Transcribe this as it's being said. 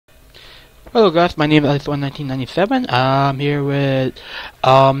Hello guys, my name is Alex1997. I'm here with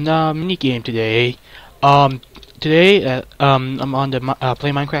the mini game today. I'm on the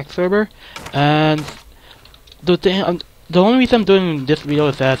Play Minecraft server, and the only reason I'm doing this video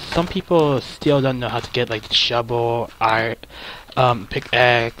is that some people still don't know how to get like the shovel, iron,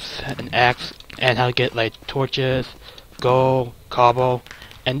 pickaxe, an axe, and how to get like torches, gold, cobble,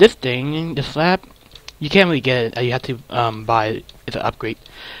 and this thing, the slab. You can't really get it. You have to buy it. It's an upgrade.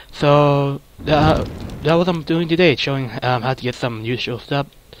 So that what I'm doing today, showing how to get some useful stuff.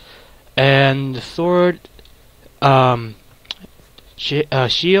 And the sword,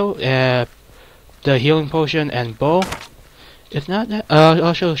 shield, the healing potion, and bow. It's not that. I'll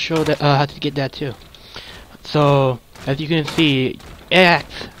also show that how to get that too. So as you can see,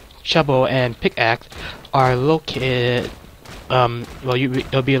 axe, shovel, and pickaxe are located. Well,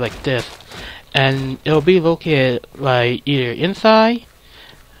 it'll be like this. And it'll be located like either inside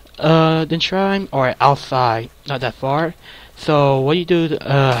the shrine or outside, not that far. So what you do,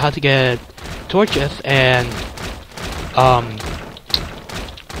 how to get torches, and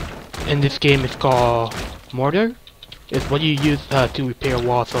in this game it's called mortar. It's what you use to repair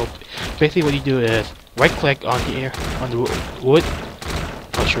walls. So basically what you do is right click on here on the wood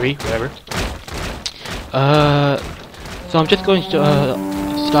or tree, whatever. So I'm just going to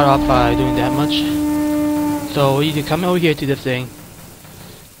start off by doing that much. So you can come over here to this thing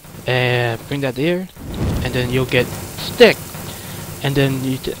and bring that there, and then you'll get stick, and then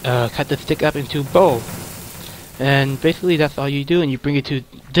you cut the stick up into bow, and basically that's all you do. And you bring it to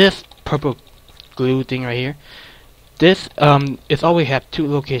this purple glue thing right here. This it's always have two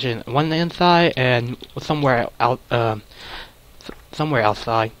locations, one inside and somewhere somewhere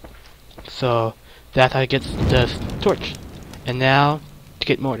outside. So that's how it gets the torch. And now to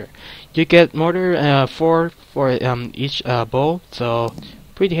get mortar, you get mortar 4 for each bowl, so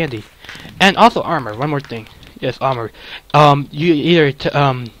pretty handy. And also armor. One more thing, yes, armor. You either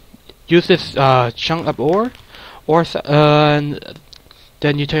use this chunk of ore, or then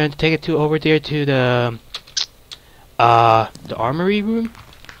you take it over there to the armory room.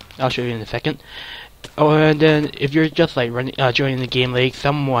 I'll show you in a second. Oh, and then if you're just like running, joining the game late,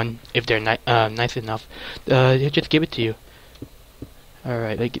 someone, if they're nice enough, they'll just give it to you.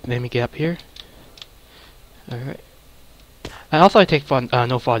 Alright, let me get up here. Alright. And also I take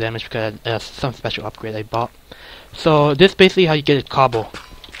no fall damage because that's some special upgrade I bought. So this is basically how you get a cobble.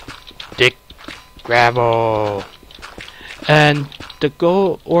 Thick gravel. And the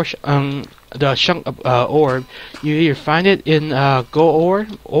gold ore, the chunk of ore, you either find it in gold ore,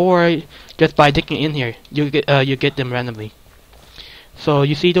 or just by digging in here. You get them randomly. So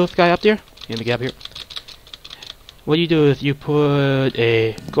you see those guys up there? Let me get up here. What you do is you put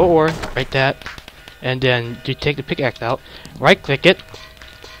a gold ore like that, and then you take the pickaxe out, right click it,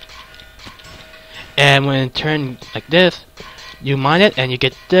 and when it turns like this, you mine it and you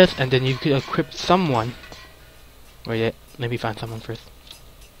get this, and then you could equip someone. Wait, let me find someone first.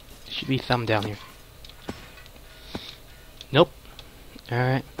 There should be some down here. Nope.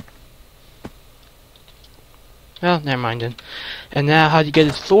 Alright. Well, never mind then. And now how you get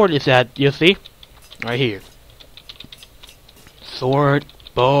a sword is that, you'll see, right here. Sword,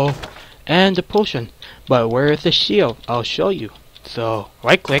 bow, and the potion. But where is the shield? I'll show you. So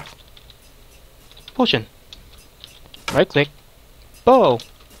right click, potion, right click, bow,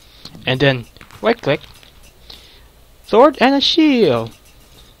 and then right click, sword and a shield.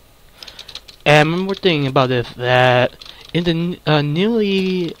 And one more thing about this, that in the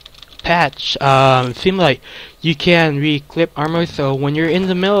newly patch, it seems like you can re-equip armor. So when you're in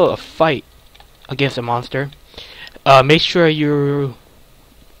the middle of a fight against a monster, make sure you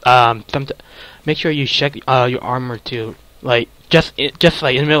make sure you check your armor too. Like just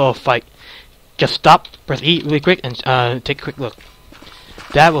like in the middle of a fight, just stop, press E really quick, and take a quick look.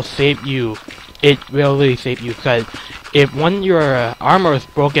 That will save you. It will really save you, because if your armor is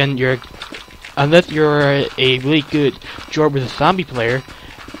broken, unless you're a really good Dwarves versus zombie player,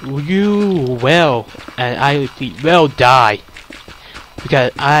 you will, and I repeat, will die.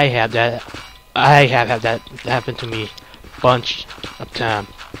 Because I have had that happen to me a bunch of times.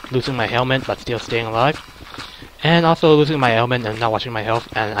 Losing my helmet but still staying alive. And also losing my helmet and not watching my health,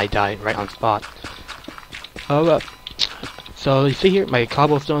 and I die right on spot. So you see here, my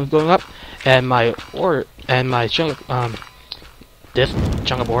cobblestone is going up, and my ore, and my chunk this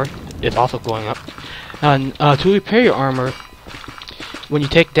chunk of ore is also going up. And to repair your armor, when you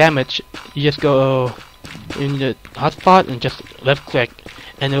take damage, you just go in the hotspot and just left click,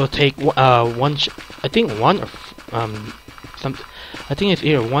 and it will take I think one or I think it's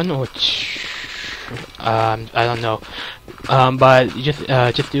either one or two. I don't know. But you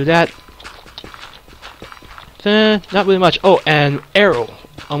just do that, Not really much. Oh, and arrow.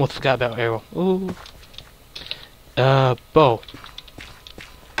 Almost forgot about arrow. Ooh. Bow.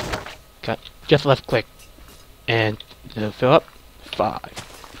 Got just left click. And fill up.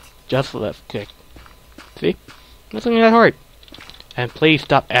 5. Just left click. See? Nothing that hard. And please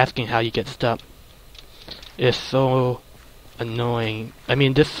stop asking how you get stuck. It's so annoying. I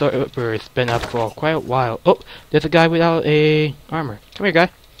mean, this server has been up for quite a while. Oh, there's a guy without a armor. Come here, guy.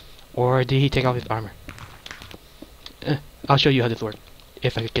 Or did he take off his armor? I'll show you how this works.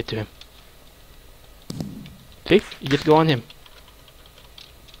 If I could get to him. See? You just go on him.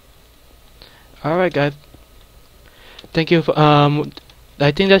 Alright, guys. Thank you for, I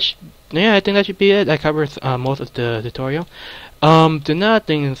think that should be it. That covers, most of the tutorial. The another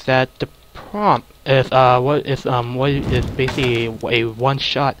thing is that the prompt is, what is basically a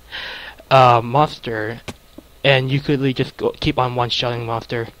one-shot, monster. And you could just keep on one-shotting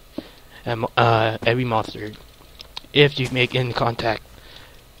monster, every monster, if you make any contact.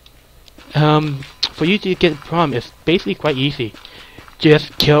 For you to get the prompt, it's basically quite easy.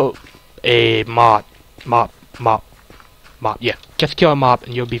 Just kill a mob. Yeah, just kill a mob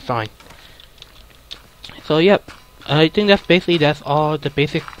and you'll be fine. So yep, I think that's all the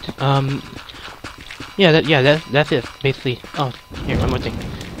basic. That's it basically. Oh, here, one more thing.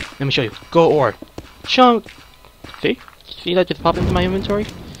 Let me show you. Go ore. Chunk. See that just popped into my inventory?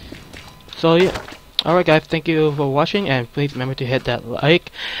 So yeah. Alright guys, thank you for watching, and please remember to hit that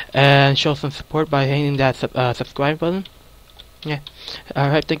like and show some support by hitting that subscribe button. Yeah.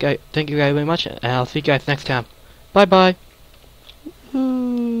 Alright, thank you guys very much, and I'll see you guys next time. Bye bye.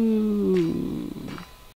 Ooh.